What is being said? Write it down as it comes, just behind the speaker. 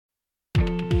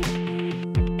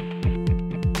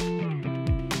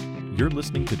You're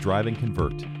listening to Drive and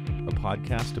Convert, a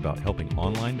podcast about helping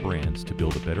online brands to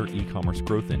build a better e-commerce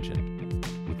growth engine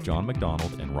with John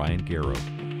McDonald and Ryan Garrow.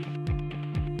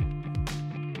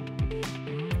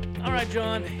 All right,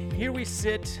 John, here we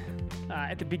sit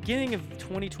at the beginning of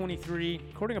 2023,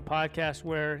 recording a podcast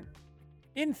where,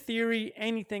 in theory,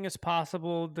 anything is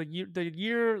possible. The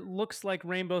year looks like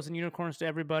rainbows and unicorns to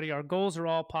everybody. Our goals are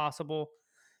all possible.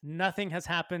 Nothing has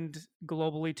happened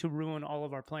globally to ruin all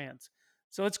of our plans.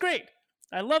 So it's great.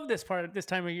 I love this part at this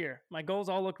time of year. My goals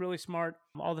all look really smart.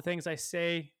 All the things I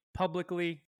say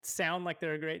publicly sound like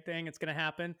they're a great thing. It's going to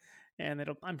happen. And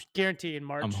I'm guaranteed in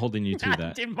March. I'm holding you to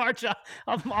that. In March,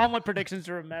 all my predictions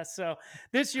are a mess. So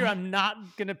this year, I'm not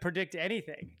going to predict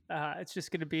anything. It's just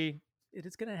going to be, it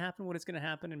is going to happen what it's going to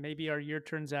happen. And maybe our year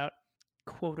turns out,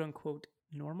 quote unquote,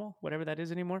 normal, whatever that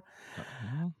is anymore.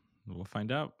 We'll find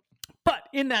out. But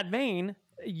in that vein,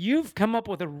 you've come up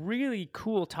with a really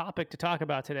cool topic to talk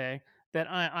about today that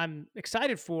I'm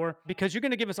excited for, because you're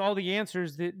going to give us all the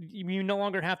answers that you no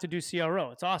longer have to do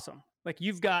CRO. It's awesome. Like,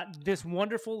 you've got this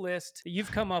wonderful list that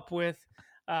you've come up with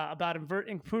about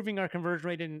improving our conversion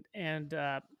rate and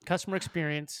customer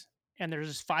experience. And there's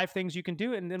just 5 things you can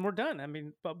do, and then we're done. I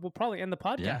mean, but we'll probably end the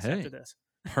podcast after this.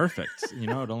 Perfect. It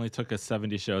only took us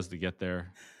 70 shows to get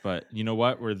there, but you know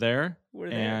what? We're there.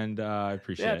 And I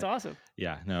appreciate it. Yeah, it's awesome.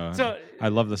 Yeah, no. So I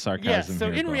love the sarcasm. So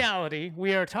here, in reality,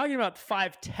 we are talking about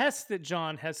 5 tests that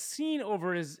John has seen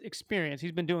over his experience.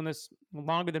 He's been doing this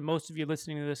longer than most of you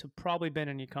listening to this have probably been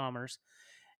in e-commerce,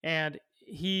 and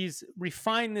he's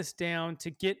refined this down to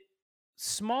get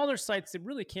smaller sites that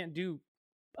really can't do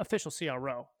official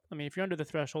CRO. I mean, if you're under the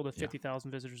threshold of 50,000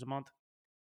 visitors a month,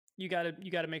 you got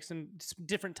to make some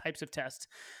different types of tests.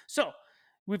 So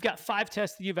we've got 5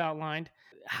 tests that you've outlined.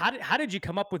 How did you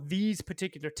come up with these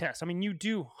particular tests? I mean, you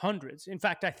do hundreds. In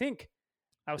fact, I think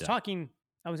I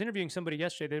was interviewing somebody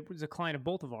yesterday that was a client of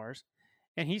both of ours,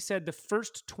 and he said the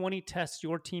first 20 tests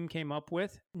your team came up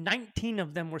with, 19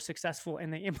 of them were successful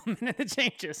and they implemented the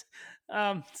changes.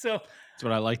 So that's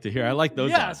what I like to hear. I like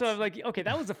those. Yeah. Odds. So I was like, okay,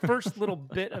 that was the first little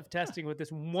bit of testing with this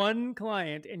one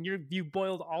client, and you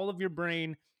boiled all of your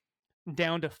brain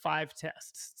down to 5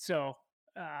 tests. So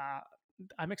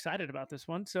I'm excited about this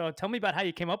one. So tell me about how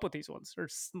you came up with these ones, or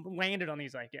landed on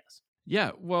these, I guess.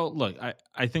 Yeah. Well, look,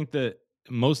 I think that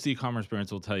most e-commerce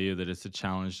brands will tell you that it's a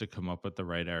challenge to come up with the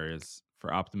right areas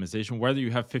for optimization, whether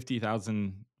you have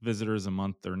 50,000 visitors a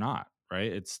month or not,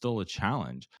 right? It's still a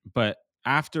challenge. But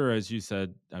after, as you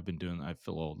said, I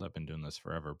feel old. I've been doing this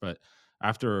forever. But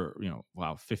after,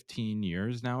 15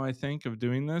 years now, I think, of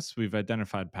doing this, we've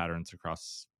identified patterns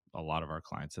across a lot of our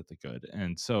clients at The Good.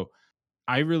 And so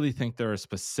I really think there are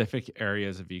specific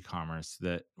areas of e-commerce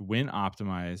that, when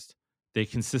optimized, they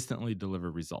consistently deliver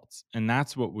results. And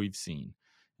that's what we've seen.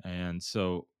 And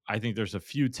so I think there's a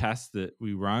few tests that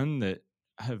we run that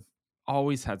have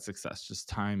always had success, just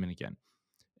time and again.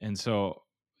 And so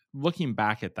looking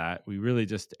back at that, we really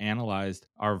just analyzed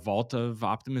our vault of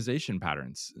optimization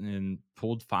patterns and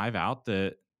pulled 5 out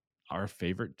that are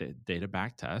favorite data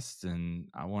back tests. And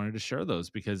I wanted to share those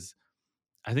because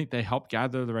I think they help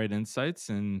gather the right insights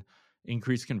and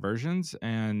increase conversions,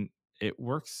 and it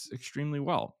works extremely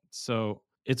well. So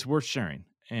it's worth sharing.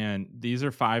 And these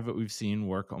are 5 that we've seen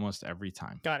work almost every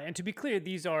time. Got it. And to be clear,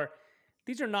 these are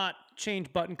not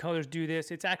change button colors, do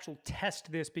this. It's actual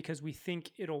test this because we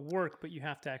think it'll work, but you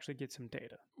have to actually get some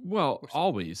data. Well,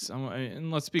 always.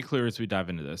 And let's be clear as we dive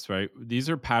into this, right? These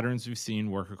are patterns we've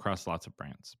seen work across lots of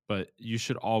brands, but you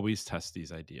should always test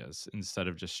these ideas instead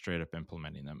of just straight up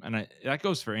implementing them. And that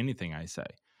goes for anything I say,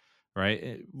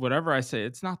 right? Whatever I say,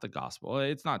 it's not the gospel.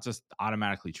 It's not just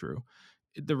automatically true.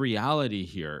 The reality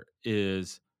here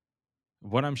is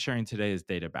what I'm sharing today is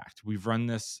data backed. We've run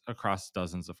this across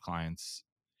dozens of clients,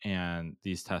 and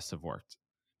these tests have worked.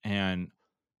 And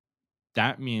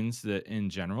that means that in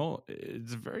general,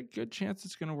 it's a very good chance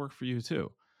it's going to work for you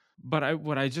too. But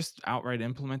would I just outright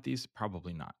implement these?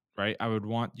 Probably not, right? I would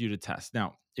want you to test.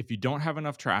 Now, if you don't have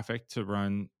enough traffic to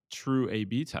run true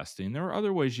A/B testing, there are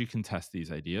other ways you can test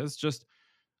these ideas. Just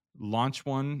launch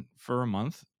one for a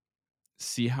month,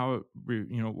 see how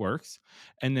it works,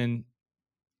 and then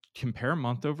compare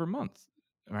month over month,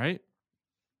 right?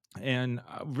 And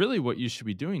really what you should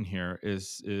be doing here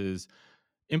is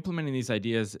implementing these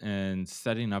ideas and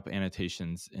setting up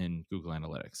annotations in Google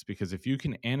Analytics. Because if you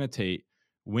can annotate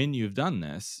when you've done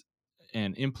this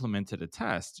and implemented a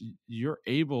test, you're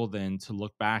able then to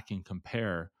look back and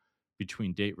compare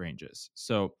between date ranges.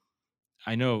 So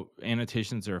I know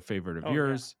annotations are a favorite of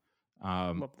yours.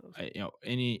 Love those.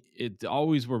 It's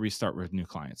always where we start with new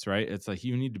clients, right? It's like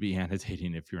you need to be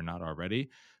annotating if you're not already,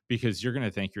 because you're going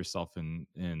to thank yourself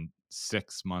in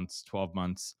 6 months, 12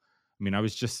 months. I mean, I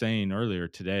was just saying earlier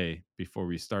today before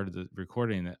we started the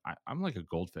recording that I'm like a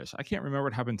goldfish. I can't remember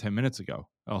what happened 10 minutes ago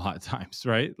a lot of times,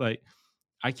 right? Like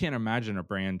I can't imagine a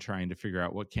brand trying to figure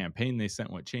out what campaign they sent,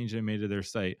 what change they made to their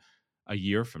site a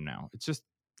year from now. It's just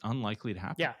unlikely to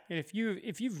happen. Yeah, and if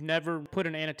you've never put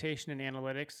an annotation in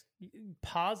analytics,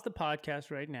 pause the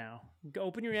podcast right now. Go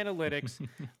open your analytics,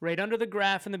 right under the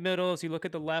graph in the middle. As you look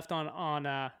at the left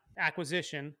on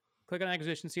acquisition, click on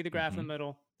acquisition, see the graph in the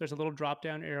middle. There's a little drop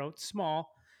down arrow. It's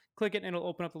small. Click it, and it'll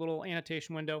open up the little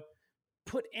annotation window.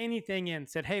 Put anything in.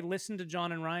 Said, hey, listen to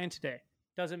John and Ryan today.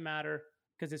 Doesn't matter,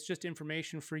 because it's just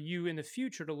information for you in the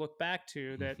future to look back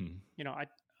to. That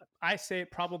I say it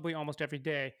probably almost every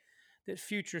day, that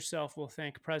future self will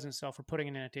thank present self for putting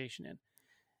an annotation in.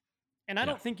 And I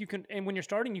don't think you can, and when you're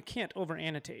starting, you can't over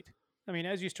annotate. I mean,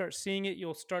 as you start seeing it,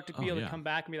 you'll start to be able to come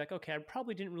back and be like, okay, I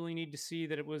probably didn't really need to see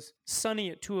that it was sunny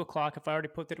at 2:00 if I already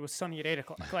put that it was sunny at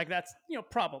 8:00. Like that's,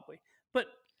 probably. But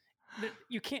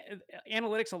you can't,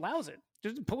 analytics allows it.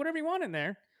 Just put whatever you want in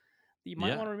there that you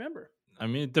might want to remember. I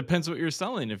mean, it depends what you're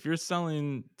selling. If you're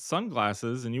selling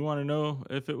sunglasses and you want to know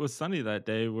if it was sunny that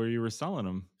day where you were selling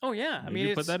them. Oh, yeah. I mean,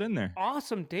 you put that in there.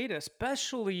 Awesome data,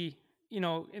 especially,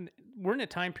 we're in a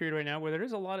time period right now where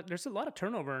there's a lot of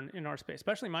turnover in our space,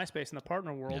 especially my space in the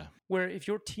partner world, where if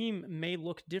your team may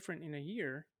look different in a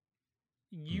year,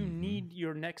 you need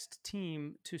your next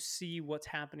team to see what's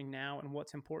happening now and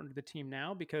what's important to the team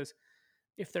now, because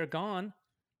if they're gone,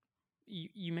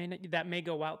 you may not, that may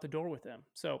go out the door with them.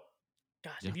 So,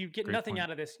 gosh, if you get nothing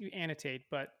out of this, you annotate,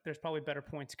 but there's probably better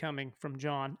points coming from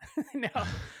John. Now,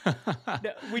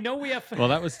 we know we have... Well,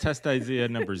 that was test idea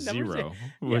number 0,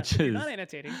 which is not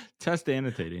annotating. Test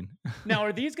annotating. Now,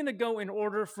 are these going to go in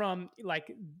order from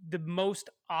like the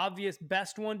most obvious,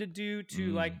 best one to do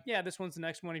to like, this one's the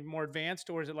next one, more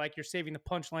advanced, or is it like you're saving the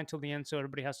punchline till the end so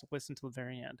everybody has to listen till the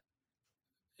very end?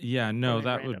 Yeah, no,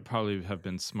 that would probably have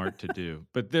been smart to do.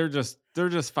 But they're just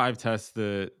 5 tests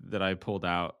that I pulled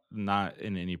out, not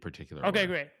in any particular order. Okay,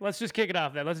 great. Let's just kick it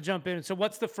off then. Let's jump in. So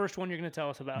what's the first one you're going to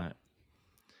tell us about? Right.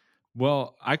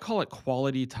 Well, I call it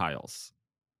quality tiles.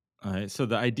 All right. So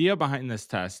the idea behind this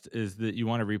test is that you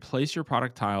want to replace your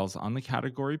product tiles on the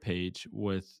category page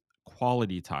with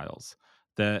quality tiles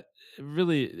that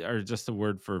really are just a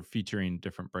word for featuring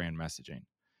different brand messaging.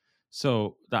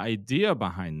 So the idea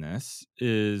behind this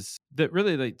is that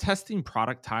really like testing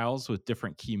product tiles with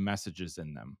different key messages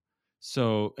in them.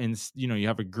 So, you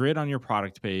have a grid on your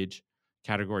product page,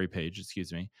 category page,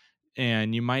 excuse me,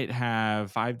 and you might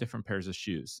have 5 different pairs of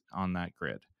shoes on that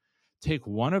grid. Take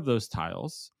one of those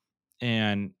tiles,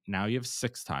 and now you have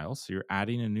 6 tiles. So you're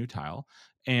adding a new tile,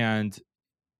 and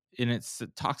it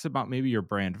talks about maybe your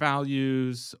brand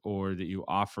values, or that you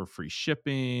offer free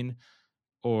shipping,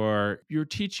 or you're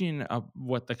teaching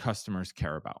what the customers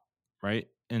care about, right?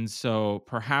 And so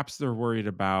perhaps they're worried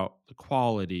about the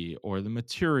quality or the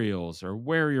materials or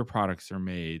where your products are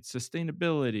made,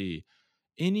 sustainability,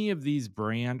 any of these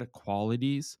brand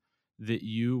qualities that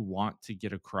you want to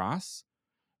get across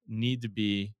need to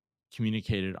be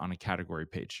communicated on a category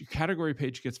page. Your category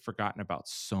page gets forgotten about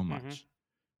so much.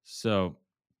 So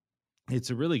it's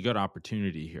a really good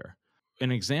opportunity here.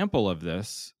 An example of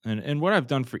this, and what I've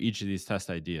done for each of these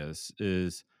test ideas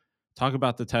is talk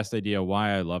about the test idea,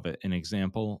 why I love it, an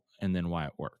example, and then why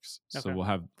it works. Okay.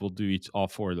 So we'll do all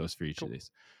 4 of those for each of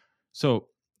these. So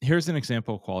here's an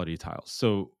example of quality tiles.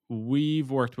 So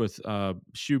we've worked with a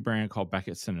shoe brand called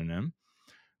Beckett Synonym.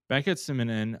 Beckett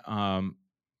Synonym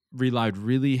relied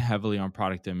really heavily on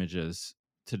product images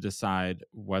to decide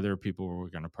whether people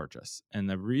were going to purchase. And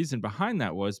the reason behind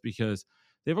that was because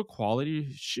they have a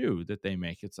quality shoe that they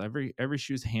make. It's every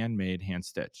shoe's handmade, hand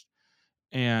stitched.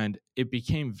 And it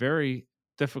became very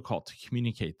difficult to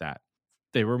communicate that.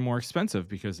 They were more expensive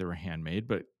because they were handmade,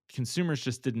 but consumers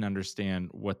just didn't understand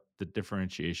what the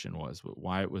differentiation was,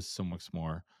 why it was so much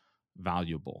more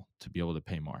valuable to be able to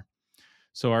pay more.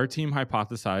 So our team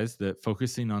hypothesized that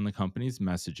focusing on the company's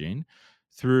messaging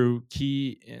through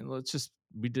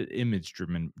we did image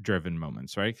driven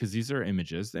moments, right? Because these are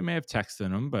images. They may have text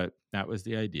in them, but that was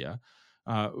the idea.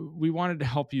 We wanted to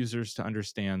help users to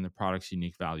understand the product's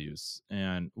unique values.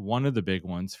 And one of the big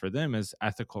ones for them is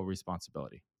ethical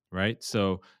responsibility, right?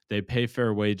 So they pay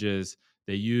fair wages,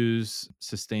 they use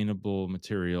sustainable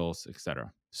materials,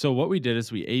 etc. So what we did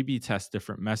is we A/B test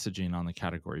different messaging on the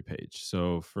category page.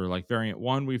 So for like variant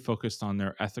 1, we focused on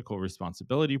their ethical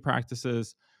responsibility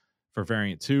practices. For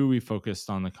variant 2, we focused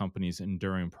on the company's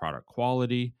enduring product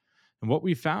quality. And what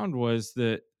we found was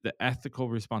that the ethical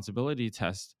responsibility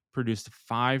test produced a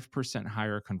 5%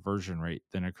 higher conversion rate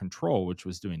than a control, which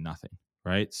was doing nothing,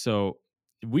 right? So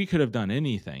we could have done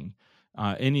anything,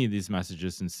 any of these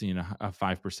messages, and seen a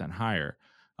 5% higher.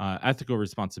 Ethical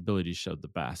responsibility showed the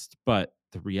best. But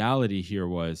the reality here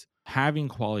was having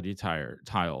quality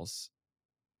tiles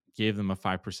gave them a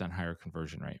 5% higher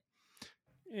conversion rate.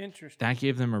 Interesting. That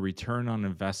gave them a return on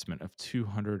investment of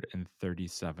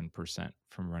 237%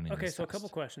 from running Okay, this so a test. couple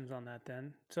questions on that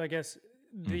then. So I guess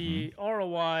the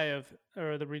ROI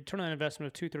or the return on investment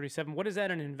of 237, what is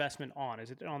that an investment on?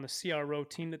 Is it on the CRO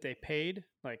team that they paid?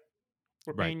 Like,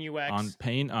 we're Right. paying you X. On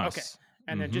paying us. Okay.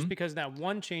 And then just because that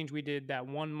one change we did that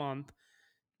 1 month,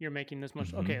 you're making this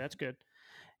much. Okay, that's good.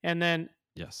 And then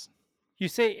Yes. you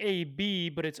say A/B,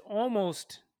 but it's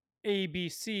almost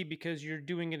ABC because you're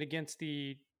doing it against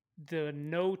the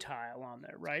no tile on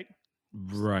there, right?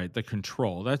 Right. The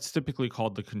control. That's typically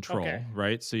called the control, Okay.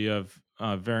 right? So you have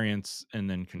variance and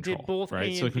then control. Did both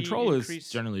right? A So and B control is increase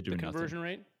generally the doing conversion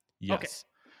nothing. rate? Yes.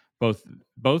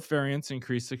 Both variants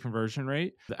increase the conversion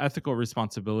rate. The ethical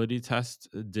responsibility test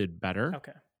did better,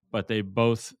 Okay. but they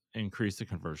both increase the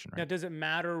conversion Now, rate. does it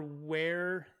matter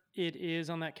where it is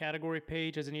on that category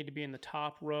page? Does it need to be in the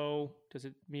top row? Does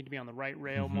it need to be on the right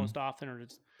rail most often, or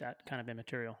is that kind of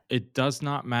immaterial? It does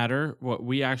not matter. What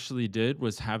we actually did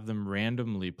was have them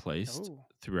randomly placed Oh.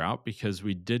 throughout because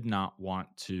we did not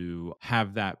want to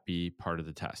have that be part of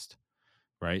the test,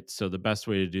 right? So the best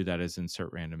way to do that is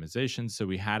insert randomization. So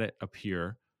we had it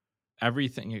appear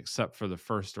everything except for the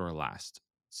first or last.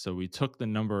 So we took the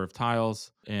number of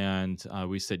tiles and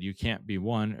we said you can't be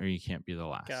one or you can't be the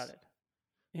last. Got it.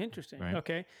 Interesting. Right.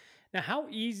 Okay. Now, how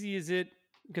easy is it?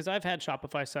 Because I've had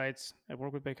Shopify sites, I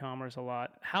work with BigCommerce a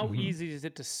lot. How easy is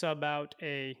it to sub out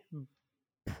a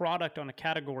product on a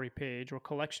category page or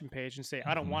collection page and say,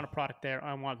 I don't want a product there.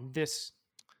 I want this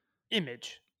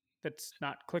image that's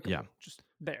not clickable, just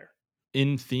there.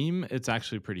 In theme, it's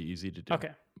actually pretty easy to do.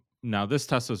 Okay. Now, this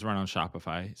test was run on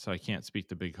Shopify, so I can't speak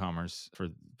to BigCommerce for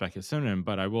Becca Synonym,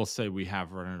 but I will say we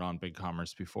have run it on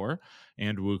BigCommerce before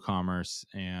and WooCommerce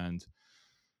and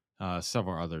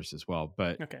several others as well.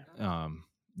 But Okay.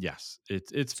 yes,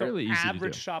 it's So fairly easy to do.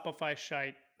 average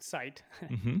Shopify site,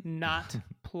 not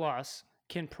Plus,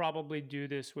 can probably do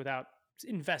this without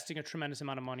investing a tremendous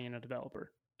amount of money in a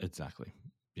developer. Exactly.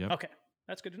 Yep. Okay.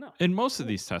 That's good to know. And most of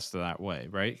these tests are that way,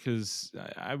 right? Because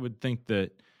I would think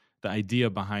that the idea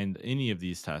behind any of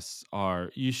these tests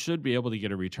are you should be able to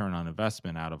get a return on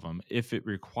investment out of them. If it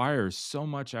requires so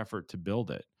much effort to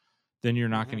build it, then you're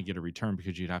not going to get a return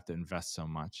because you'd have to invest so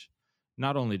much,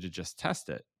 not only to just test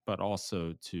it, but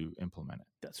also to implement it.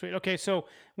 That's sweet. Okay, so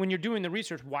when you're doing the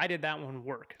research, why did that one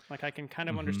work? Like, I can kind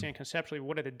of understand conceptually,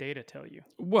 what did the data tell you?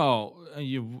 Well,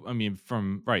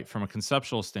 from a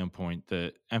conceptual standpoint,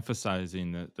 the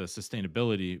emphasizing the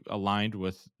sustainability aligned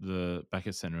with the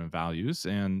Becca Synonym values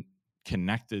and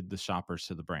connected the shoppers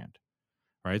to the brand,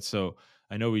 right? So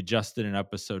I know we just did an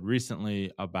episode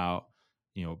recently about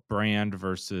brand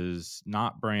versus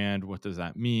not brand. What does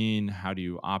that mean? How do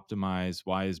you optimize?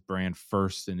 Why is brand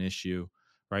first an issue?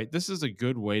 Right? This is a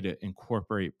good way to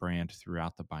incorporate brand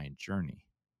throughout the buying journey,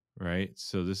 right?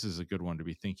 So this is a good one to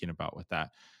be thinking about with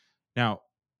that. Now,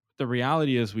 the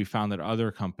reality is we found that other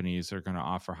companies are going to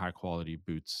offer high quality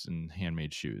boots and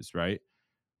handmade shoes, right?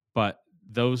 But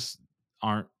those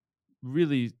aren't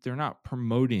really, they're not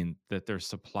promoting that their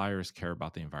suppliers care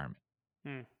about the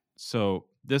environment. So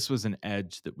this was an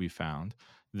edge that we found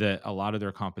that a lot of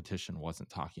their competition wasn't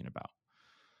talking about.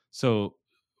 So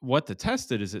what the test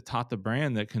did is it taught the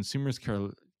brand that consumers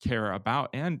care about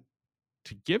and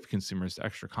to give consumers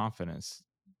extra confidence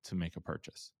to make a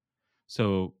purchase.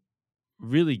 So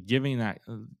really giving that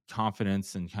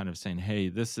confidence and kind of saying, hey,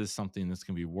 this is something that's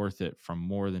going to be worth it from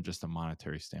more than just a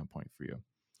monetary standpoint for you.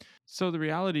 So the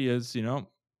reality is,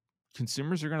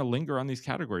 consumers are going to linger on these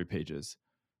category pages.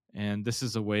 And this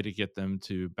is a way to get them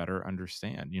to better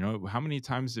understand. How many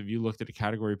times have you looked at a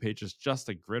category page as just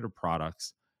a grid of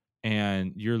products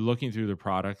and you're looking through the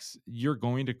products, you're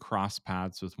going to cross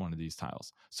paths with one of these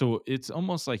tiles. So it's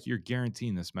almost like you're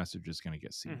guaranteeing this message is going to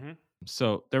get seen.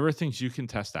 So there are things you can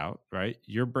test out, right?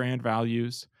 Your brand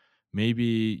values,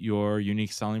 maybe your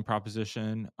unique selling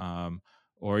proposition,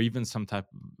 or even some type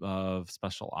of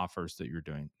special offers that you're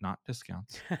doing, not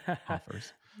discounts,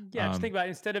 offers. Yeah, just think about it.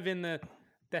 Instead of in the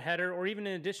header, or even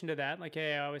in addition to that, like,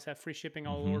 hey, I always have free shipping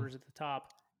all orders at the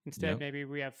top. Instead, maybe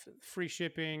we have free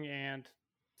shipping and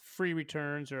free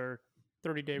returns or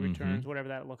 30-day returns, whatever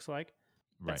that looks like.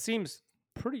 Right. That seems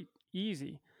pretty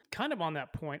easy. Kind of on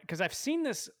that point, because I've seen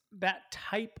that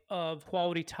type of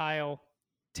quality tile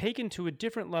taken to a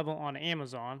different level on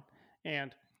Amazon.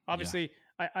 And obviously,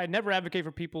 I never advocate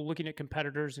for people looking at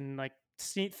competitors and like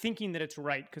thinking that it's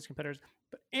right because competitors,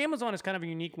 but Amazon is kind of a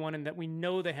unique one in that we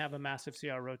know they have a massive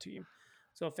CRO team.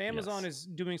 So if Amazon Yes. is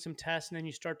doing some tests and then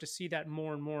you start to see that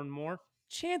more and more and more,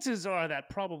 chances are that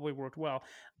probably worked well.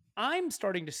 I'm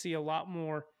starting to see a lot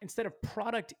more, instead of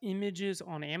product images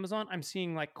on Amazon, I'm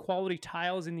seeing like quality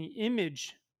tiles in the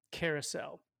image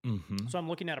carousel. Mm-hmm. So I'm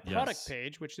looking at a product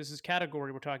page, which this is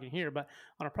category we're talking here, but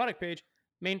on a product page,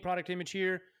 main product image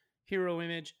here, hero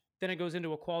image, then it goes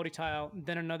into a quality tile,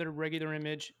 then another regular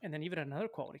image, and then even another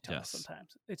quality tile Yes.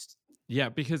 sometimes. It's Yeah,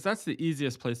 because that's the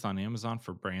easiest place on Amazon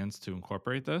for brands to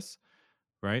incorporate this,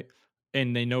 right?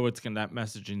 And they know that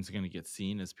messaging is going to get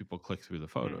seen as people click through the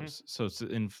photos. So it's,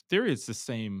 in theory, it's the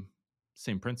same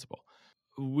principle.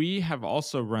 We have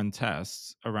also run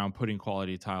tests around putting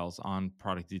quality tiles on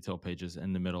product detail pages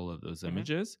in the middle of those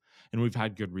images, and we've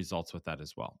had good results with that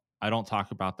as well. I don't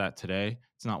talk about that today.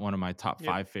 It's not one of my top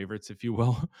 5 favorites, if you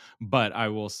will, but I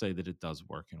will say that it does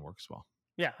work and works well.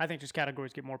 Yeah, I think just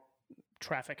categories get more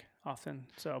traffic often.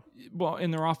 So well,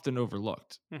 and they're often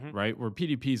overlooked, right? Where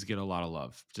PDPs get a lot of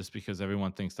love just because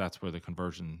everyone thinks that's where the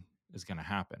conversion is going to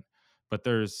happen. But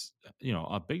there's,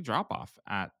 a big drop off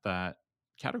at that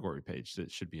category page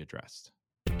that should be addressed.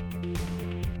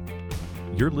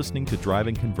 You're listening to Drive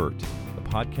and Convert, a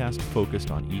podcast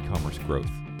focused on e-commerce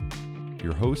growth.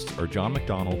 Your hosts are John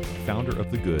McDonald, founder of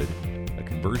The Good, a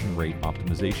conversion rate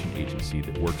optimization agency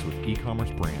that works with e-commerce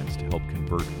brands to help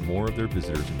convert more of their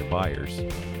visitors into buyers,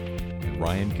 and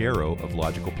Ryan Garrow of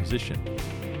Logical Position,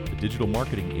 a digital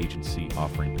marketing agency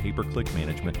offering pay-per-click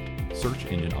management, search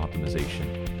engine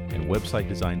optimization, and website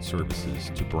design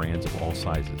services to brands of all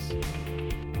sizes.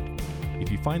 If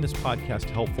you find this podcast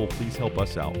helpful, please help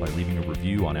us out by leaving a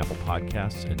review on Apple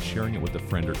Podcasts and sharing it with a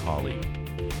friend or colleague.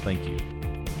 Thank you.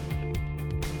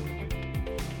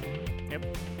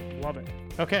 Yep, love it.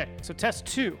 Okay, so test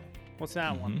 2. What's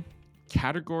that one?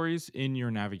 Categories in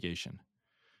your navigation.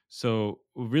 So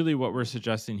really what we're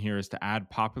suggesting here is to add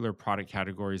popular product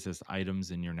categories as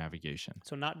items in your navigation.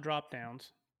 So not drop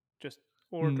downs,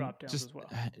 or drop downs as well.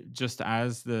 Just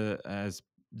as the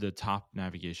top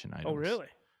navigation items. Oh, really?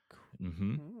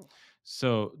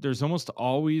 So there's almost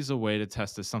always a way to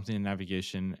test something in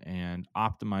navigation and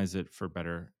optimize it for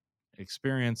better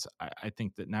experience. I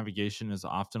think that navigation is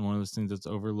often one of those things that's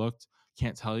overlooked.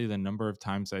 Can't tell you the number of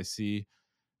times I see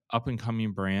up and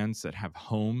coming brands that have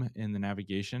home in the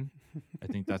navigation. I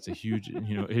think that's a huge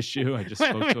issue. I just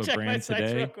spoke to a brand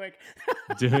today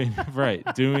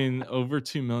doing over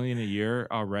 2 million a year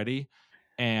already,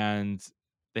 and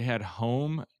they had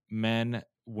home, men,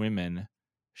 women,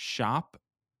 shop,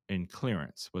 and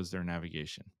clearance was their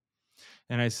navigation.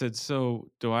 And I said,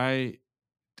 so do I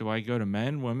go to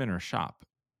men, women, or shop?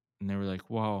 And they were like,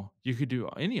 well, you could do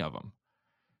any of them.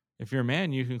 If you're a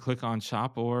man, you can click on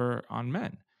shop or on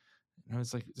men. And I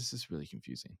was like, this is really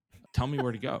confusing. Tell me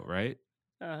where to go, right?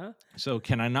 So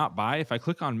can I not buy? If I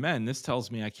click on men, this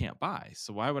tells me I can't buy.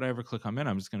 So why would I ever click on men?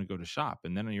 I'm just going to go to shop.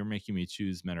 And then you're making me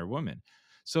choose men or women.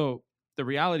 So the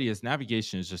reality is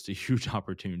navigation is just a huge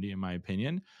opportunity, in my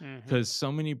opinion, because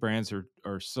so many brands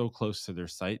are so close to their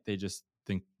site. They just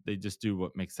think they just do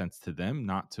what makes sense to them,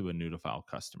 not to a new to file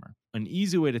customer. An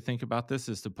easy way to think about this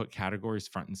is to put categories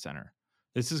front and center.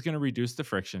 This is going to reduce the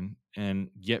friction and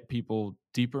get people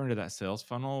deeper into that sales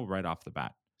funnel right off the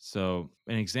bat. So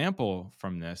an example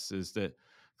from this is that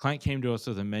client came to us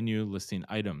with a menu listing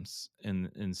items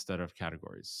instead of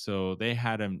categories. So they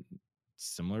had a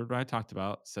similar to what I talked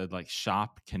about, said like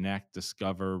shop, connect,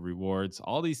 discover, rewards,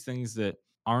 all these things that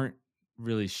aren't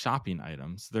really shopping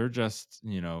items. They're just,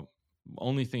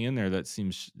 only thing in there that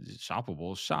seems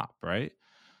shoppable is shop, right?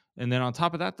 And then on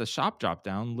top of that, the shop drop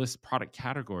down lists product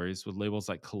categories with labels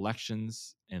like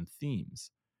collections and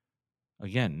themes.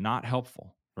 Again, not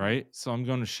helpful, right? So I'm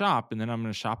going to shop and then I'm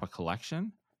going to shop a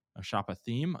collection or shop a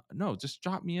theme. No, just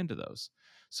drop me into those.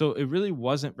 So it really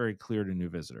wasn't very clear to new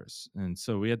visitors. And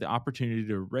so we had the opportunity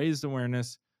to raise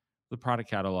awareness, the product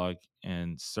catalog,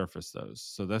 and surface those.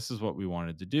 So this is what we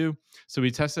wanted to do. So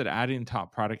we tested adding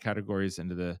top product categories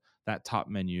into that top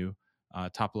menu,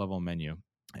 top level menu.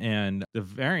 And the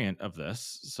variant of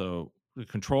this, so the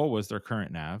control was their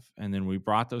current nav, and then we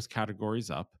brought those categories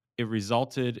up. It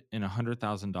resulted in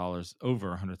 $100,000,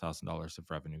 over $100,000 of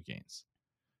revenue gains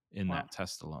in that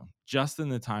test alone, just in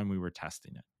the time we were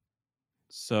testing it.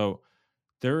 So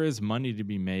there is money to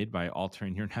be made by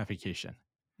altering your navigation.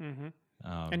 And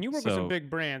you work with some big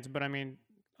brands, but I mean,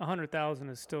 100,000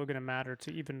 is still going to matter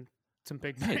to even some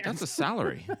big brands. Hey, that's a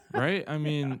salary, right? I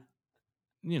mean,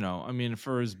 I mean,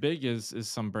 for as big as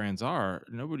some brands are,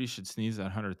 nobody should sneeze at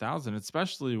 100,000,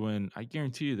 especially when I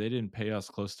guarantee you they didn't pay us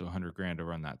close to 100 grand to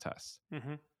run that test,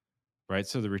 Hmm. right?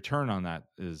 So the return on that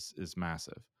is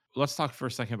massive. Let's talk for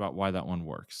a second about why that one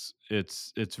works.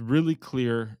 It's really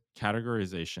clear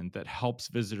categorization that helps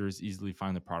visitors easily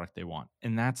find the product they want,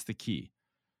 and that's the key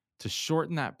to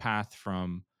shorten that path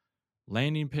from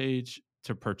landing page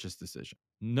to purchase decision.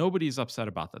 Nobody's upset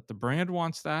about that. The brand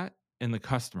wants that and the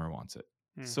customer wants it.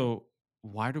 Hmm. So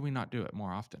why do we not do it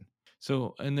more often?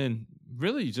 So, and then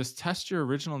really just test your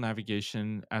original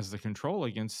navigation as the control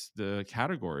against the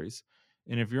categories.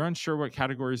 And if you're unsure what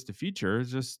categories to feature,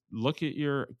 just look at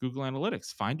your Google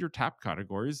Analytics, find your top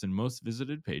categories and most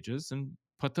visited pages and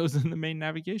put those in the main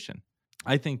navigation.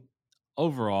 I think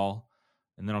overall,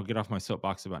 and then I'll get off my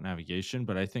soapbox about navigation,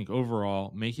 but I think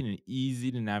overall, making an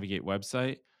easy to navigate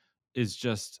website is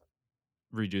just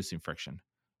reducing friction.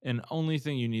 And only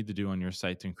thing you need to do on your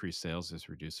site to increase sales is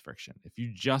reduce friction. If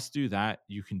you just do that,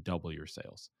 you can double your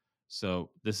sales. So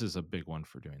this is a big one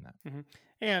for doing that. Hmm.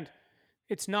 And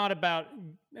it's not about,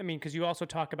 I mean, because you also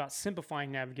talk about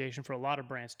simplifying navigation for a lot of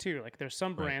brands too. Like there's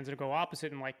some Right. brands that go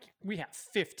opposite and like we have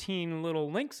 15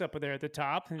 little links up there at the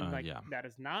top. And like Yeah, that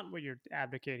is not what you're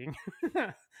advocating.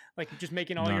 Like you're just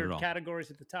making all not your at all.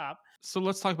 categories at the top. So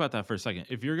let's talk about that for a second.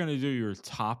 If you're going to do your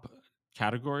top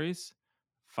categories,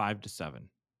 5 to 7.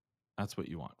 That's what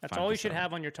you want. That's 5 all to you should 7.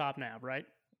 have on your top nav, right?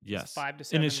 It's Yes. 5 to And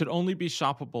 7. it should only be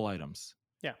shoppable items.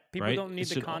 Yeah. People right? don't need It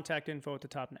the should contact info at the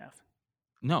top nav.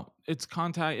 No, it's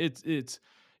contact. It's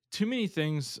too many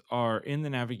things are in the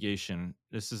navigation.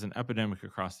 This is an epidemic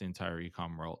across the entire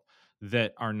e-com world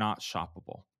that are not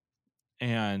shoppable.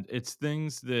 And it's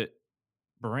things that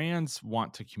brands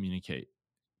want to communicate.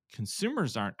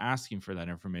 Consumers aren't asking for that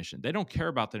information. They don't care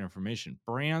about that information.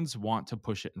 Brands want to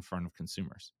push it in front of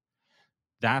consumers.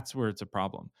 That's where it's a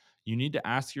problem. You need to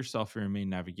ask yourself for your main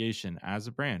navigation as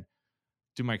a brand,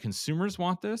 do my consumers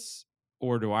want this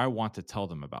or do I want to tell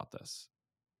them about this?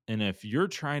 And if you're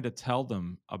trying to tell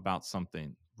them about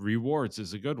something, rewards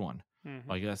is a good one. Mhm.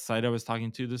 Like that site I was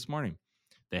talking to this morning,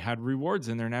 they had rewards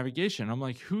in their navigation. I'm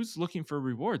like, who's looking for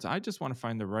rewards? I just want to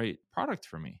find the right product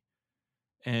for me.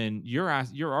 And you're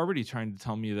already trying to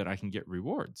tell me that I can get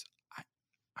rewards.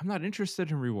 I'm not interested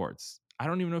in rewards. I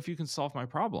don't even know if you can solve my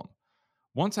problem.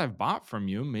 Once I've bought from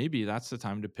you, maybe that's the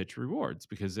time to pitch rewards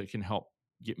because it can help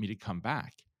get me to come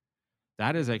back.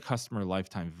 That is a customer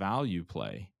lifetime value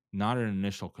play, not an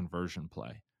initial conversion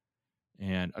play.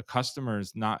 And a customer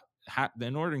is not,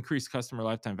 in order to increase customer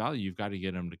lifetime value, you've got to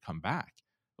get them to come back.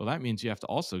 Well, that means you have to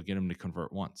also get them to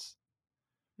convert once.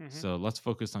 Mhm. So let's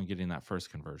focus on getting that first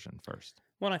conversion first.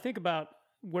 When I think about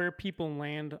where people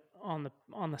land on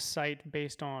the site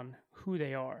based on who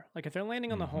they are, like if they're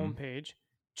landing on the Mhm. homepage,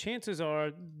 chances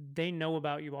are they know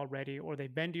about you already, or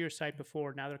they've been to your site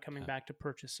before. Now they're coming Yeah. back to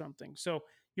purchase something. So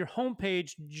your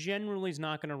homepage generally is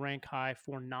not going to rank high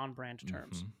for non-brand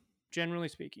terms, Mhm. generally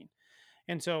speaking.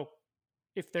 And so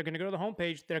if they're going to go to the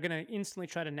homepage, they're going to instantly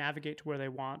try to navigate to where they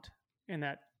want, and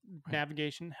that Right.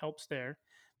 navigation helps there.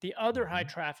 The other high Mhm.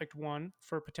 trafficked one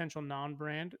for potential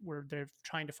non-brand where they're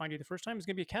trying to find you the first time is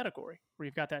going to be a category where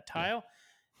you've got that Yeah. tile,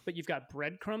 but you've got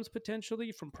breadcrumbs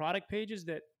potentially from product pages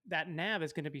that nav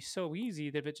is going to be so easy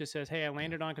that if it just says, hey, I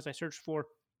landed on because I searched for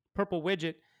purple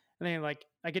widget, and then like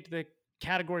I get to the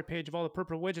category page of all the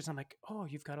purple widgets, I'm like, oh,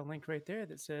 you've got a link right there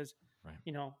that says, Right.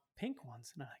 pink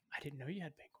ones. And I'm like, I didn't know you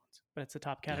had pink ones, but it's the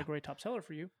top Yeah. category, top seller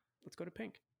for you. Let's go to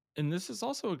pink. And this is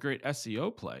also a great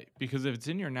SEO play because if it's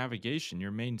in your navigation,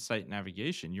 your main site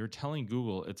navigation, you're telling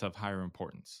Google it's of higher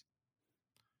importance.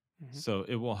 Mhm. So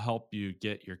it will help you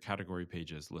get your category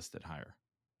pages listed higher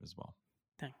as well.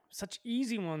 Dang, such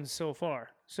easy ones so far.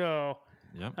 So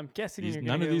Yep. I'm guessing These, you're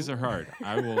none gonna of these are hard.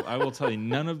 I will tell you,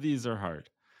 none of these are hard.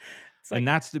 It's like, And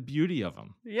that's the beauty of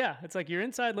them. yeah, it's like you're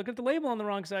inside. Look at the label on the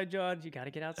wrong side, John. You got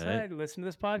to get outside. Listen to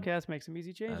this podcast. Make some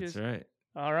easy changes. That's right.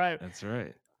 All right. That's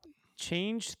right.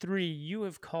 Change 3, you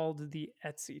have called the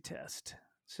Etsy test.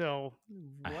 So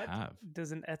I what have.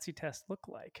 does an Etsy test look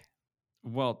like?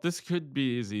 Well, this could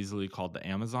be as easily called the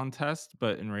Amazon test,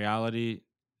 but in reality,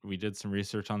 we did some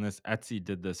research on this. Etsy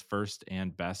did this first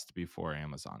and best before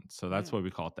Amazon. So that's why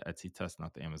we call it the Etsy test,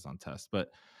 not the Amazon test.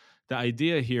 But the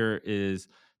idea here is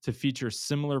to feature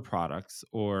similar products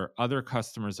or other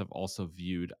customers have also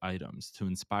viewed items to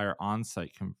inspire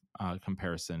on-site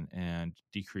comparison and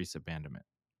decrease abandonment.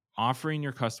 Offering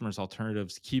your customers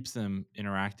alternatives keeps them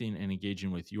interacting and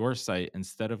engaging with your site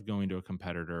instead of going to a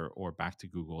competitor or back to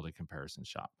Google to comparison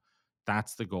shop.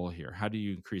 That's the goal here. How do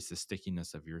you increase the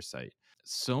stickiness of your site?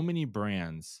 So many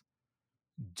brands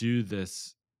do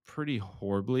this pretty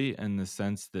horribly in the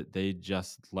sense that they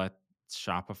just let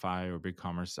Shopify or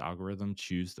BigCommerce algorithm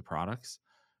choose the products,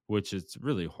 which it's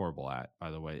really horrible at,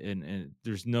 by the way. And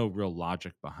there's no real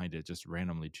logic behind it, it just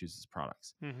randomly chooses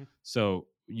products. Mm-hmm. So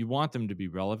you want them to be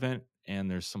relevant, and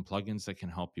there's some plugins that can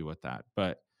help you with that.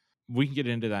 But we can get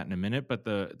into that in a minute. But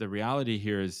the reality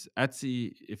here is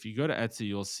Etsy, if you go to Etsy,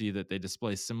 you'll see that they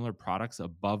display similar products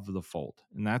above the fold.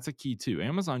 And that's a key too.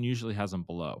 Amazon usually has them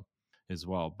below as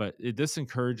well. But this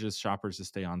encourages shoppers to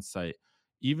stay on site,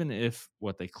 even if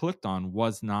what they clicked on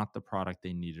was not the product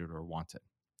they needed or wanted.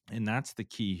 And that's the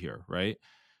key here, right?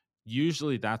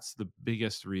 Usually that's the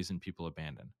biggest reason people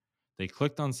abandon. They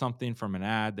clicked on something from an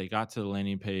ad, they got to the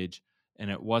landing page, and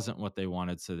it wasn't what they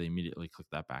wanted, so they immediately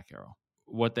clicked that back arrow.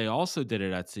 What they also did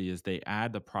at Etsy is they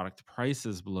add the product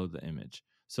prices below the image.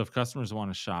 So if customers want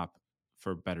to shop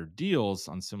for better deals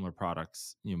on similar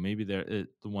products, maybe the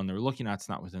one they're looking at is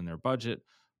not within their budget,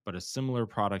 but a similar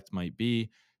product might be,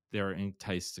 they're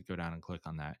enticed to go down and click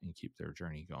on that and keep their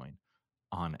journey going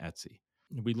on Etsy.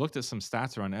 We looked at some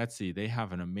stats around Etsy. They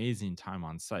have an amazing time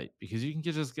on site because you can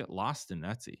just get lost in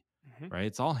Etsy, right?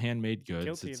 It's all handmade goods.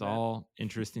 Guilty It's of that. all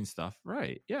interesting stuff,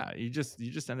 right? Yeah, you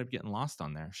just end up getting lost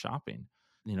on there shopping.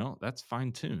 That's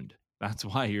fine tuned. That's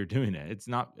why you're doing it. It's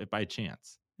not by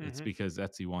chance. It's because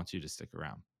Etsy wants you to stick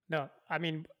around. No, I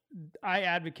mean, I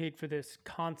advocate for this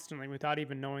constantly without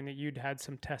even knowing that you'd had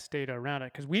some test data around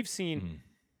it, because we've seen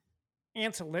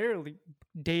ancillary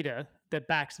data that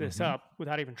backs this up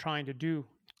without even trying to do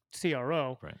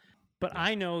CRO. Right. But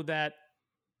I know that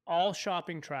all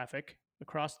shopping traffic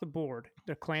across the board,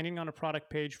 they're landing on a product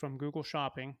page from Google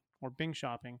Shopping or Bing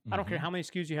Shopping. I don't care how many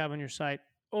SKUs you have on your site,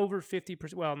 over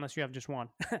 50%, well, unless you have just one,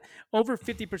 over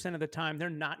 50% of the time, they're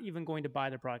not even going to buy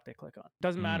the product they click on.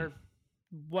 Doesn't matter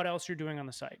what else you're doing on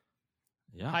the site.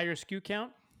 Yeah. Higher SKU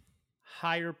count,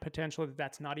 higher potential that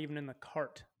that's not even in the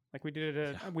cart. Like we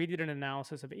did an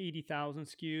analysis of 80,000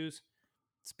 SKUs,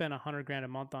 spent $100,000 a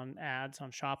month on ads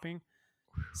on shopping.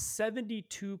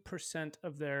 72%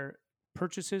 of their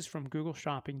purchases from Google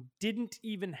Shopping didn't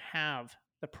even have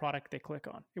the product they click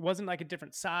on. It wasn't like a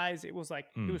different size. It was like,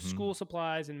 it was school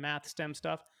supplies and math STEM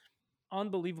stuff.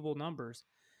 Unbelievable numbers.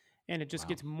 And it just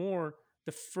gets more,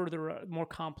 the further, more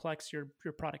complex your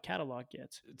product catalog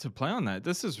gets. To play on that,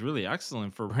 this is really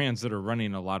excellent for brands that are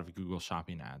running a lot of Google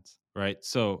Shopping ads, right?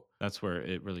 So that's where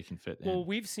it really can fit in. Well,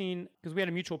 we've seen, because we had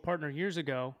a mutual partner years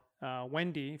ago,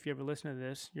 Wendy, if you ever listen to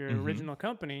this, your original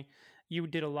company, you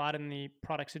did a lot in the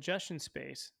product suggestion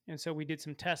space. And so we did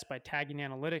some tests by tagging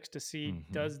analytics to see,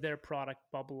 does their product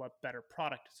bubble up better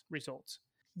product results?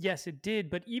 Yes, it did.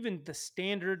 But even the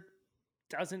standard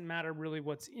doesn't matter really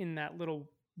what's in that little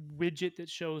widget that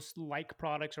shows like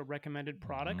products or recommended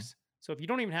products. So if you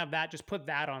don't even have that, just put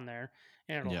that on there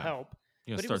and it'll help.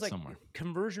 You but start it was like somewhere.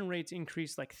 Conversion rates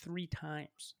increased like 3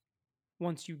 times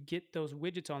once you get those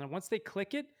widgets on there. Once they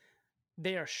click it,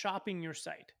 they are shopping your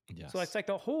site. Yes. So it's like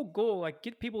the whole goal, like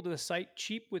get people to the site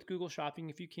cheap with Google Shopping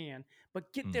if you can,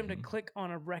 but get them to click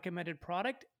on a recommended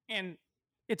product and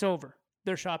it's over.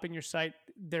 They're shopping your site.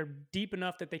 They're deep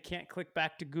enough that they can't click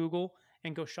back to Google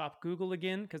and go shop Google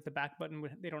again because the back button,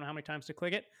 they don't know how many times to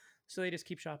click it. So they just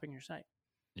keep shopping your site.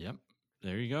 Yep.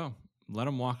 There you go. Let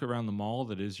them walk around the mall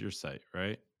that is your site,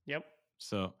 right? Yep.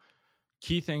 So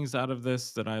key things out of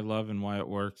this that I love and why it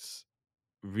works,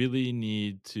 really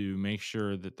need to make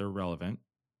sure that they're relevant,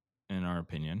 in our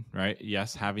opinion, right?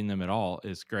 Yes, having them at all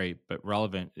is great, but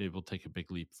relevant, it will take a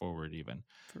big leap forward even.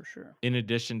 For sure. In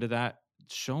addition to that,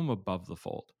 show them above the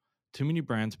fold. Too many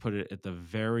brands put it at the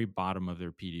very bottom of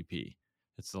their PDP.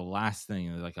 It's the last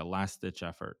thing, like a last ditch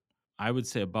effort. I would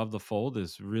say above the fold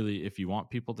is really, if you want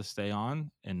people to stay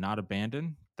on and not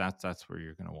abandon, that's where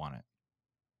you're going to want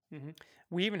it.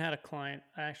 We even had a client,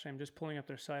 actually, I'm just pulling up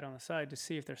their site on the side to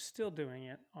see if they're still doing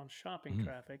it on shopping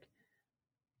traffic.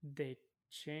 They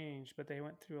changed, but they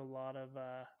went through a lot of,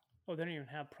 they don't even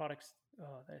have products.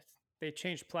 They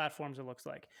changed platforms, it looks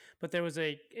like. But there was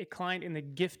a client in the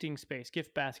gifting space,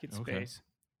 gift basket space.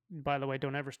 By the way,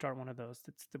 don't ever start one of those.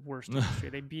 It's the worst industry.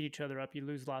 They beat each other up. You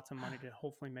lose lots of money to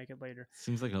hopefully make it later.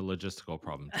 Seems like a logistical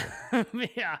problem too.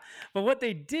 Yeah. But what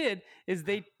they did is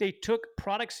they took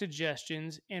product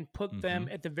suggestions and put them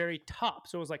at the very top.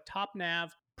 So it was like top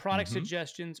nav, product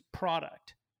suggestions,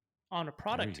 product on a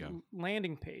product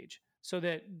landing page. So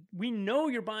that we know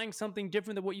you're buying something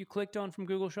different than what you clicked on from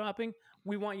Google Shopping.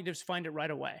 We want you to just find it right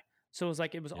away. So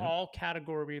it was all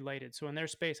category related. So in their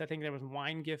space, I think there was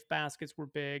wine gift baskets were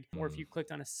big, or if you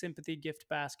clicked on a sympathy gift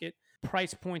basket,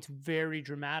 price points vary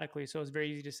dramatically. So it's very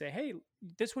easy to say, hey,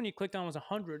 this one you clicked on was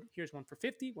 100. Here's one for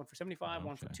 50, one for 75,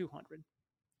 one for 200.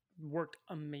 Worked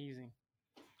amazing.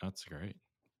 That's great.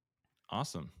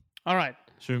 Awesome. All right.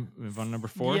 Should we move on to number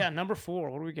 4? Yeah, number 4.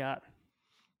 What do we got?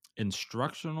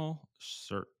 Instructional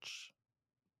search.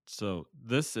 So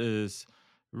this is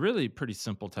really pretty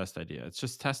simple test idea. It's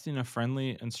just testing a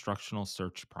friendly instructional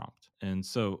search prompt. And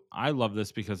so I love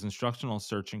this because instructional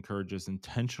search encourages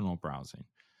intentional browsing,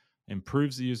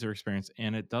 improves the user experience,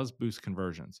 and it does boost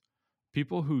conversions.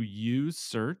 People who use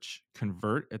search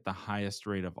convert at the highest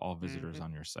rate of all visitors Mhm.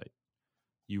 on your site.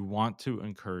 You want to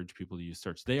encourage people to use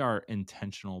search. They are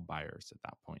intentional buyers at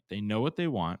that point. They know what they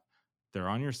want. They're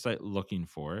on your site looking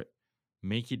for it.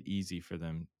 Make it easy for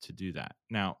them to do that.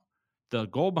 Now, the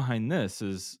goal behind this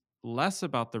is less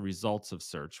about the results of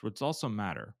search, which also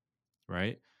matter,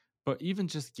 right? But even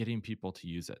just getting people to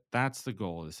use it. That's the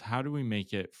goal, is how do we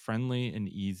make it friendly and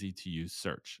easy to use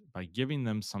search by giving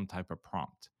them some type of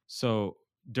prompt. So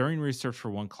during research for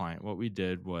one client, what we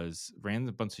did was ran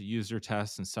a bunch of user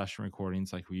tests and session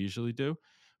recordings like we usually do.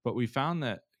 But we found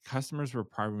that customers were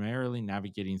primarily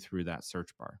navigating through that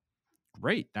search bar.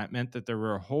 Great. That meant that there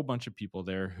were a whole bunch of people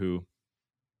there who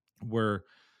were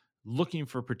looking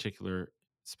for particular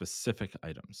specific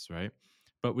items, right?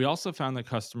 But we also found that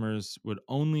customers would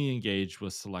only engage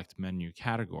with select menu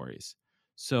categories.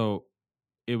 So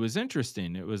it was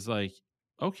interesting. It was like,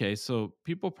 okay, so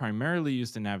people primarily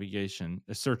use the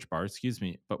search bar, excuse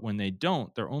me, but when they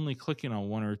don't, they're only clicking on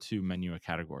one or two menu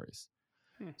categories.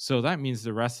 Hmm. So that means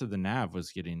the rest of the nav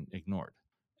was getting ignored.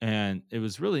 And it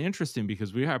was really interesting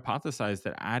because we hypothesized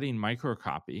that adding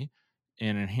microcopy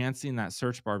and enhancing that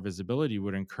search bar visibility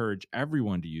would encourage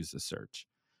everyone to use the search.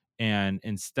 And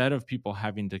instead of people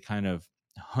having to kind of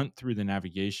hunt through the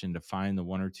navigation to find the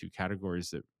one or two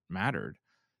categories that mattered,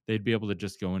 they'd be able to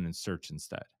just go in and search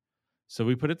instead. So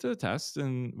we put it to the test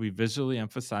and we visually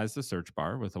emphasized the search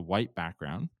bar with a white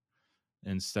background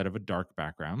instead of a dark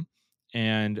background.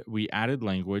 And we added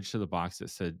language to the box that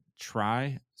said,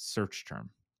 try search term.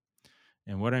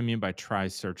 And what I mean by try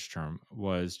search term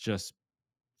was just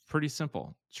pretty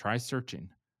simple. Try searching,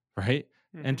 right?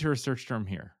 Mhm. Enter a search term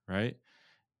here, right?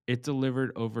 It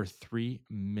delivered over $3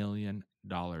 million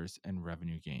in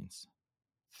revenue gains.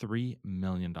 $3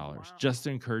 million Wow. just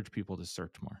to encourage people to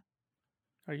search more.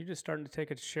 Are you just starting to take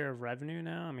a share of revenue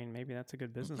now? I mean, maybe that's a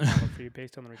good business model for you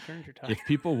based on the returns you're talking. If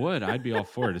people would, I'd be all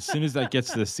for it. As soon as that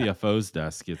gets to the CFO's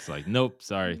desk, it's like, nope,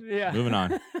 sorry, Yeah. moving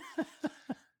on.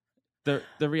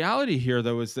 The reality here,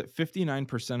 though, is that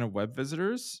 59% of web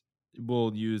visitors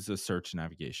will use the search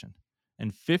navigation,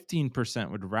 and 15%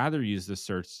 would rather use the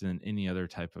search than any other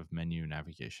type of menu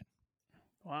navigation.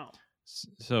 Wow.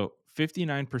 So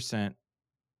 59%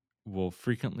 will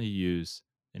frequently use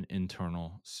an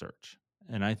internal search.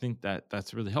 And I think that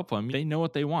that's really helpful. I mean, they know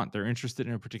what they want. They're interested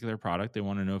in a particular product. They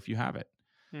want to know if you have it.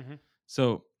 Mm-hmm.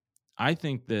 So I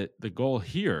think that the goal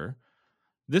here,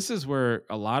 this is where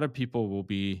a lot of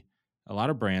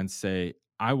brands say,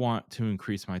 I want to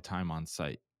increase my time on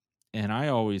site. And I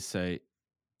always say,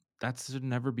 that should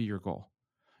never be your goal.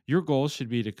 Your goal should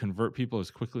be to convert people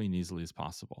as quickly and easily as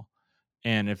possible.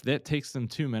 And if that takes them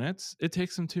 2 minutes, it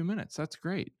takes them 2 minutes. That's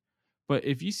great. But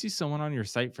if you see someone on your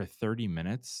site for 30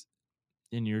 minutes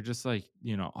and you're just like,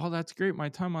 oh, that's great, my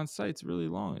time on site's really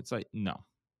long. It's like, no,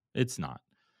 it's not.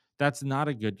 That's not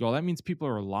a good goal. That means people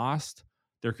are lost.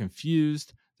 They're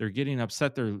confused. They're getting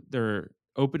upset. They're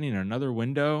opening another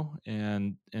window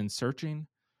and searching,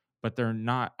 but they're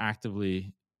not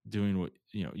actively doing what,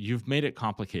 you've made it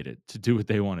complicated to do what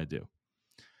they want to do.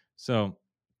 So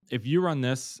if you run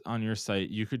this on your site,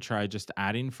 you could try just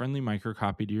adding friendly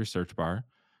microcopy to your search bar,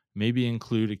 maybe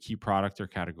include a key product or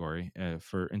category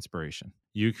for inspiration.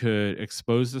 You could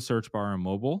expose the search bar on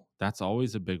mobile. That's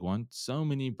always a big one. So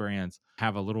many brands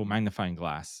have a little magnifying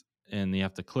glass and you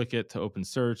have to click it to open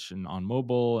search and on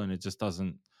mobile, and it just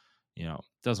doesn't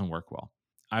work well.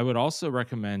 I would also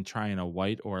recommend trying a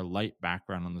white or a light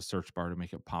background on the search bar to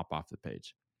make it pop off the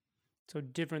page. So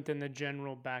different than the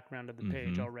general background of the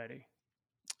page already.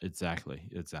 Exactly.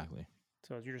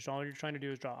 So all you're trying to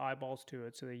do is draw eyeballs to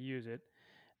it so they use it.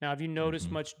 Now, have you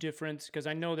noticed much difference? Because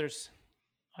I know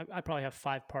I probably have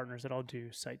 5 partners that all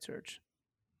do site search.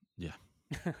 Yeah.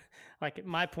 Like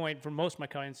my point for most of my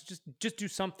clients, just do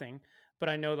something. But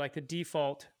I know like the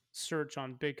default search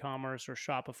on BigCommerce or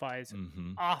Shopify is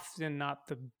often not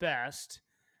the best,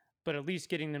 but at least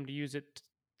getting them to use it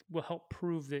will help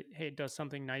prove that, hey, it does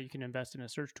something. Now you can invest in a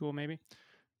search tool maybe.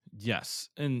 Yes.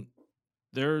 And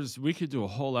we could do a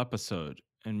whole episode,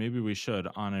 and maybe we should,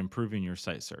 on improving your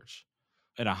site search.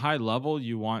 At a high level,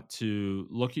 you want to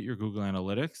look at your Google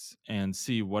Analytics and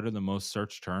see what are the most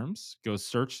search terms. Go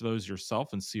search those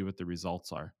yourself and see what the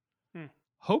results are.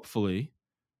 Hopefully,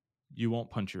 you won't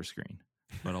punch your screen,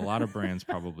 but a lot of brands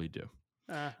probably do.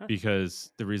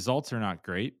 Because the results are not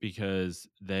great because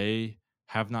they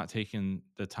have not taken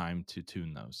the time to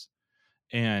tune those.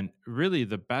 And really,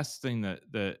 the best thing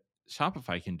that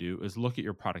Shopify can do is look at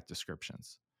your product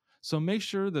descriptions. So make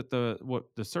sure that what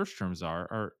the search terms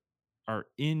are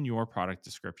in your product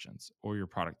descriptions or your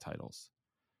product titles,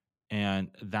 and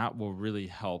that will really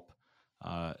help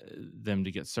them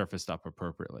to get surfaced up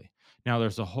appropriately. Now,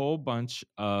 there's a whole bunch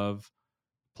of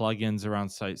plugins around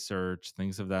site search,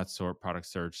 things of that sort, product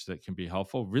search that can be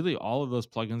helpful. Really, all of those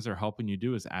plugins are helping you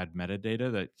do is add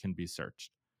metadata that can be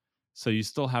searched. So you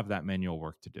still have that manual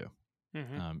work to do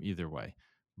either way,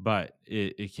 but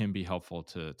it can be helpful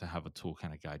to have a tool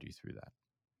kind of guide you through that.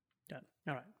 Done.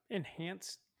 All right.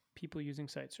 Enhance people using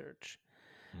site search.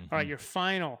 All right. Your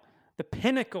final, the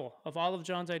pinnacle of all of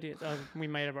John's ideas. We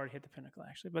might have already hit the pinnacle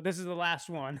actually, but this is the last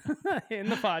one in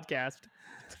the podcast.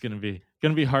 It's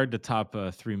gonna be hard to top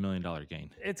a $3 million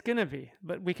gain. It's gonna be,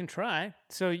 but we can try.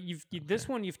 So this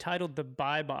one you've titled the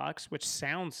buy box, which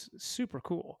sounds super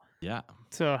cool. Yeah.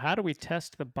 So how do we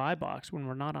test the buy box when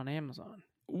we're not on Amazon?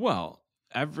 Well,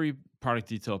 every product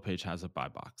detail page has a buy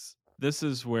box. This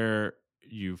is where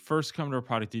you first come to a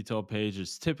product detail page.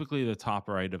 It's typically the top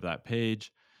right of that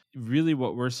page. Really,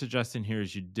 what we're suggesting here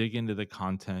is you dig into the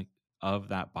content of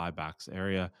that buy box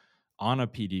area on a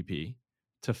PDP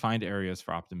to find areas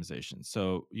for optimization.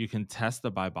 So you can test the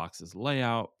buy box's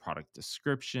layout, product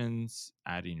descriptions,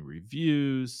 adding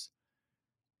reviews.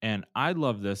 And I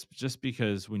love this just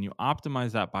because when you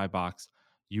optimize that buy box,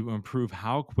 you improve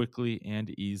how quickly and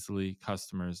easily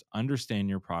customers understand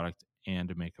your product and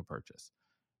to make a purchase.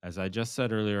 As I just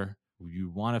said earlier, you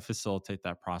want to facilitate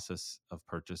that process of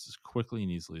purchase as quickly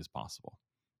and easily as possible.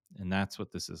 And that's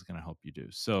what this is going to help you do.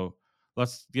 So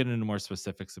let's get into more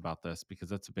specifics about this because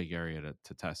that's a big area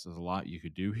to test. There's a lot you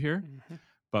could do here.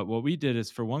 But what we did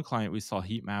is for one client, we saw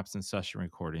heat maps and session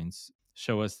recordings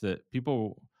show us that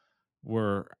people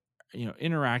were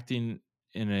interacting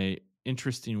in a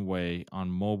interesting way on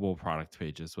mobile product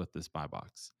pages with this buy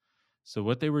box. So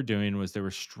what they were doing was they were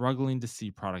struggling to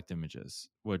see product images,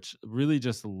 which really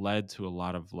just led to a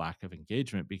lot of lack of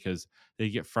engagement because they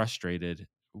get frustrated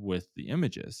with the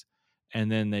images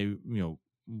and then they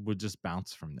would just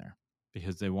bounce from there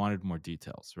because they wanted more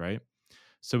details, right?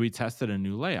 So we tested a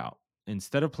new layout.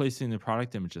 Instead of placing the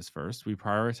product images first, we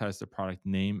prioritized the product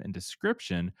name and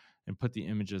description and put the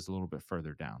images a little bit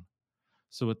further down.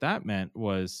 So what that meant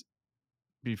was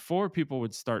before people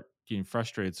would start getting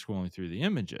frustrated scrolling through the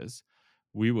images,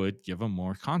 we would give them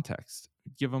more context,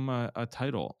 give them a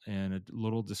title and a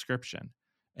little description,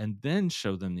 and then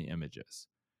show them the images.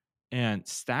 And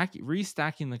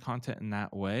restacking the content in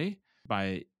that way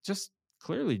by just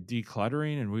clearly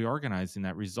decluttering and reorganizing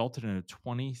that resulted in a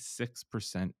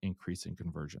 26% increase in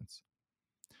conversions.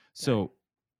 So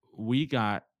we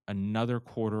got another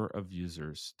quarter of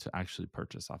users to actually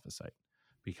purchase off the site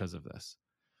because of this.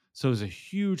 So there's a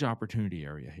huge opportunity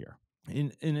area here.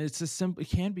 And it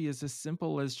can be as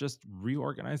simple as just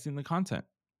reorganizing the content.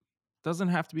 Doesn't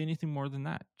have to be anything more than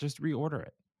that. Just reorder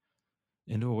it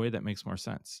into a way that makes more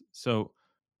sense. So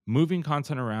moving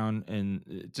content around and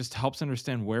it just helps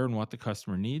understand where and what the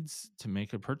customer needs to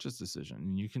make a purchase decision.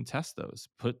 And you can test those.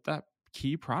 Put that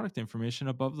key product information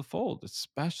above the fold,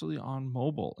 especially on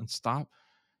mobile, and stop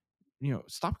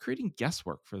creating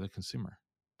guesswork for the consumer.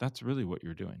 That's really what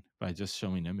you're doing by just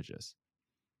showing images.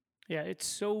 Yeah, it's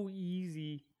so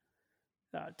easy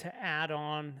to add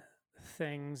on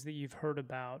things that you've heard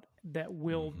about that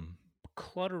will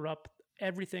clutter up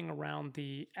everything around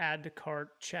the add to cart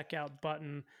checkout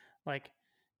button. Like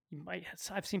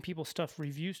I've seen people stuff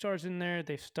review stars in there.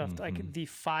 They've stuffed like the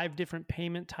 5 different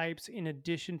payment types in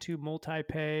addition to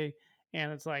multi-pay.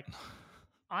 And it's like,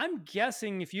 I'm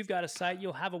guessing if you've got a site,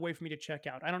 you'll have a way for me to check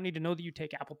out. I don't need to know that you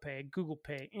take Apple Pay, Google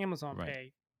Pay, Amazon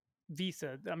Pay,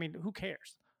 Visa. I mean, who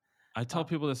cares? I tell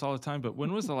people this all the time, but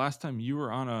when was the last time you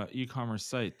were on an e-commerce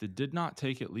site that did not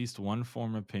take at least one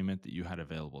form of payment that you had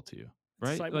available to you?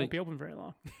 Right? The site won't be open very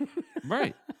long.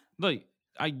 Right. Like,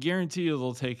 I guarantee you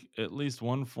they'll take at least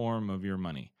one form of your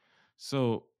money.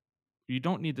 So you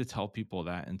don't need to tell people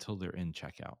that until they're in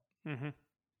checkout.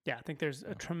 Yeah, I think there's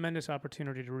a tremendous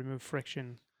opportunity to remove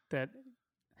friction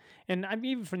and I'm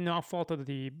even for no fault of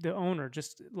the owner,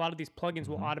 just a lot of these plugins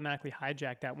will automatically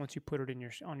hijack that once you put it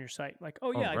on your site. Like,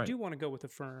 I do want to go with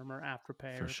Affirm or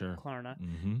Afterpay or Klarna.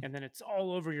 And then it's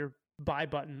all over your buy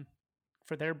button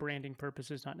for their branding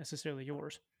purposes, not necessarily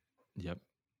yours. Yep.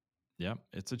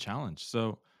 It's a challenge.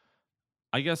 So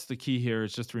I guess the key here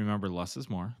is just to remember less is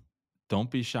more. Don't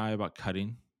be shy about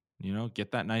cutting.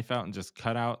 Get that knife out and just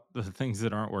cut out the things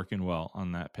that aren't working well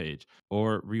on that page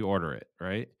or reorder it,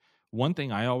 right? One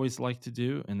thing I always like to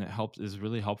do, and that is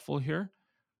really helpful here,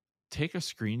 take a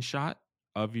screenshot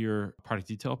of your product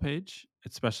detail page,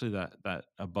 especially that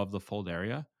above the fold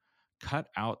area, cut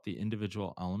out the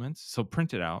individual elements. So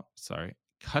print it out,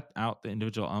 cut out the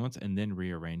individual elements and then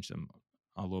rearrange them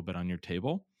a little bit on your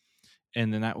table.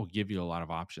 And then that will give you a lot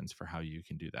of options for how you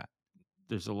can do that.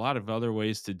 There's a lot of other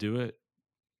ways to do it,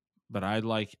 but I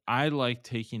like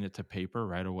taking it to paper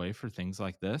right away for things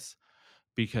like this,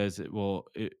 because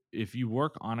if you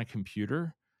work on a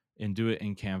computer and do it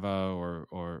in Canva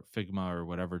or Figma or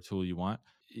whatever tool you want,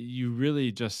 you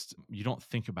really you don't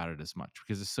think about it as much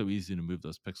because it's so easy to move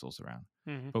those pixels around.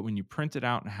 Mm-hmm. But when you print it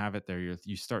out and have it there,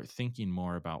 you start thinking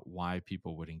more about why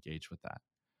people would engage with that.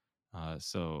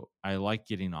 So I like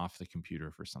getting off the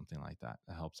computer for something like that.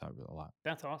 That helps out a lot.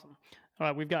 That's awesome. All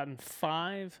right, we've gotten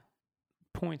 5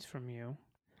 points from you.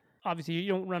 Obviously, you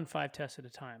don't run 5 tests at a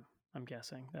time. I'm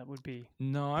guessing that would be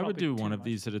no. I would do one of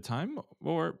these at a time.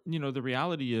 Or the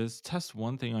reality is, test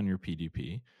one thing on your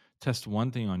PDP, test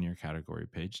one thing on your category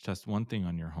page, test one thing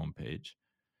on your home page,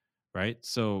 right?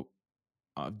 So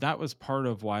that was part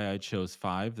of why I chose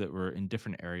 5 that were in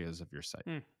different areas of your site.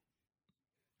 That's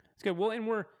good. Well, and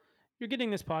you're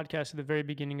getting this podcast at the very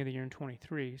beginning of the year in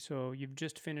 23, so you've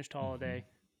just finished holiday.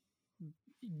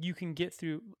 Mm-hmm. You can get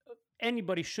through.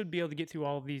 Anybody should be able to get through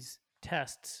all of these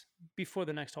tests before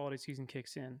the next holiday season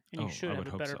kicks in, and you should have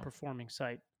a better performing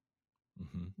site,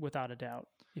 without a doubt,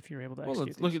 if you're able to execute.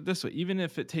 Let's look at it this way. Even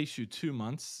if it takes you 2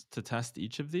 months to test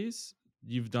each of these,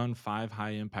 you've done 5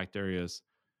 high impact areas,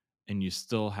 and you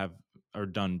still are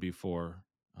done before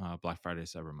Black Friday,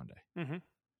 Cyber Monday. Mm-hmm.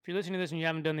 If you're listening to this and you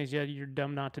haven't done these yet, you're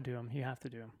dumb not to do them. You have to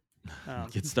do them.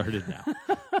 Get started now.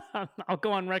 I'll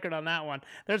go on record on that one.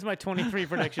 There's my 23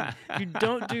 prediction. If you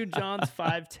don't do John's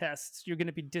 5 tests, you're going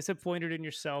to be disappointed in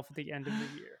yourself at the end of the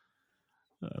year.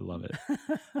 I love it.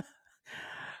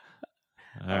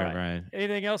 All right, Ryan.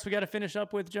 Anything else we got to finish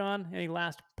up with, John? Any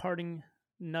last parting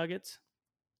nuggets?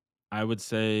 I would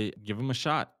say give them a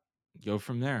shot. Go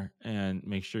from there and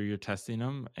make sure you're testing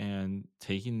them and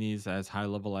taking these as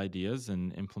high-level ideas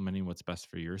and implementing what's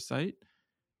best for your site.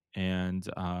 And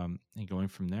going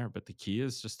from there. But the key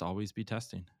is just always be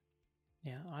testing.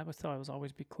 Yeah, I thought it was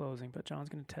always be closing, but John's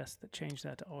going to change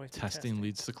that to always be testing. Testing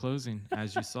leads to closing,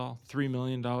 as you saw. $3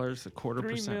 million,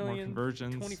 0.25% more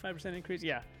conversions. 25% increase.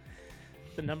 Yeah,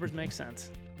 the numbers make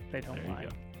sense. They don't lie.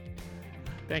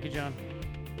 Thank you, John.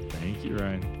 Thank you,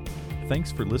 Ryan.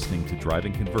 Thanks for listening to Drive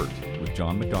and Convert with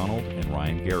John McDonald and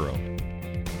Ryan Garrow.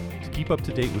 To keep up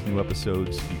to date with new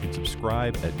episodes, you can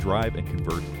subscribe at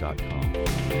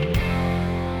driveandconvert.com.